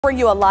Bring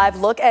you a live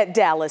look at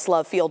Dallas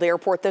Love Field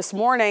Airport this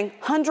morning.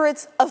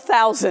 Hundreds of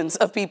thousands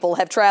of people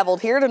have traveled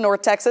here to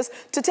North Texas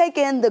to take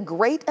in the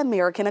Great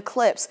American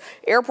Eclipse.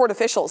 Airport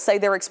officials say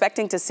they're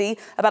expecting to see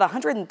about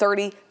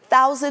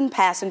 130,000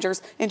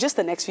 passengers in just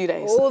the next few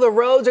days. Oh, the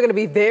roads are going to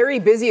be very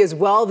busy as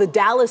well. The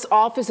Dallas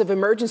Office of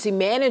Emergency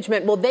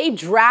Management, well, they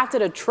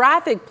drafted a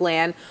traffic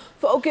plan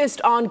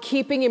focused on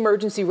keeping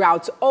emergency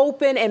routes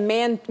open and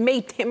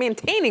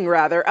maintaining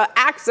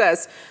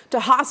access to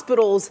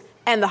hospitals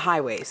and the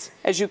highways.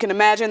 As you can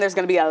imagine, there's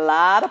going to be a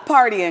lot of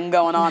partying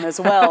going on as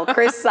well.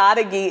 Chris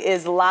Sadeghi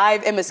is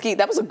live in Mesquite.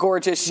 That was a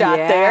gorgeous shot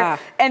there.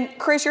 And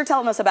Chris, you're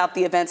telling us about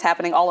the events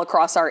happening all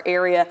across our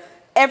area.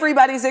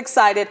 Everybody's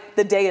excited.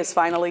 The day is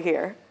finally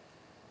here.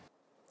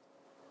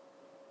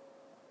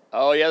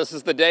 Oh, yeah, this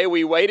is the day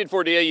we waited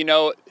for, Dia. You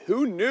know,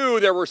 who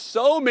knew there were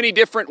so many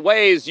different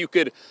ways you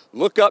could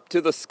look up to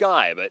the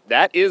sky? But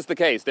that is the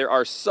case. There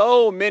are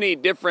so many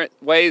different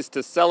ways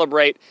to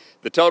celebrate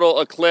the total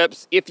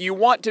eclipse if you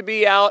want to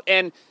be out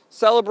and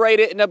celebrate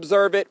it and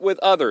observe it with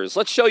others.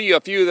 Let's show you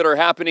a few that are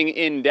happening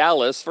in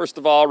Dallas. First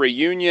of all,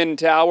 Reunion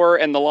Tower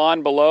and the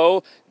lawn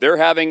below, they're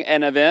having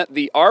an event.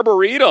 The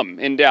Arboretum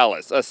in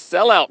Dallas, a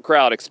sellout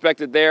crowd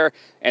expected there.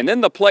 And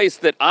then the place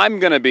that I'm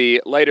going to be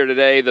later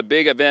today, the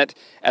big event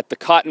at the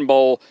Cotton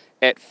Bowl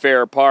at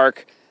Fair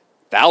Park.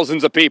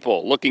 Thousands of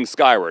people looking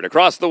skyward.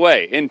 Across the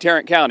way in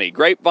Tarrant County,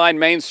 Grapevine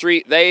Main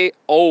Street, they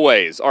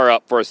always are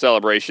up for a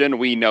celebration.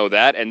 We know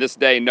that, and this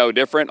day no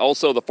different.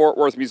 Also, the Fort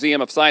Worth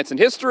Museum of Science and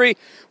History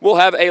will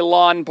have a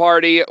lawn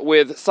party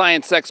with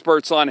science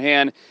experts on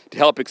hand to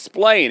help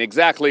explain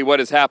exactly what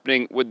is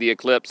happening with the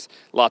eclipse.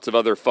 Lots of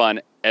other fun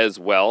as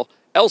well.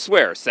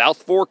 Elsewhere,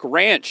 South Fork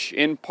Ranch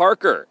in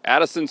Parker,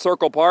 Addison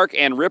Circle Park,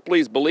 and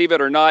Ripley's Believe It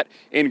or Not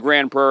in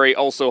Grand Prairie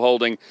also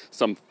holding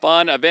some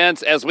fun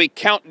events as we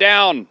count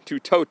down to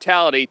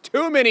totality.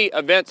 Too many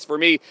events for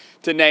me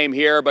to name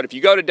here, but if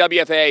you go to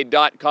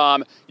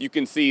WFAA.com, you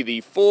can see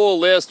the full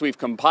list. We've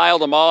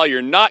compiled them all.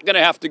 You're not going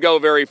to have to go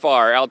very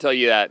far, I'll tell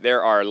you that.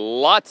 There are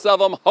lots of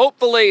them.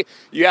 Hopefully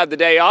you have the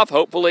day off.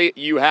 Hopefully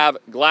you have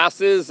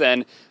glasses,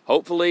 and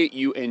hopefully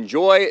you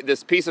enjoy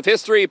this piece of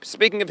history.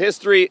 Speaking of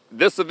history,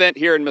 this event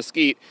here in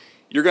Mesquite,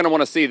 you're going to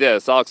want to see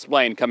this. I'll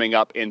explain coming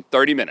up in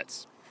 30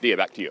 minutes. Dia,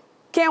 back to you.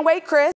 Can't wait, Chris.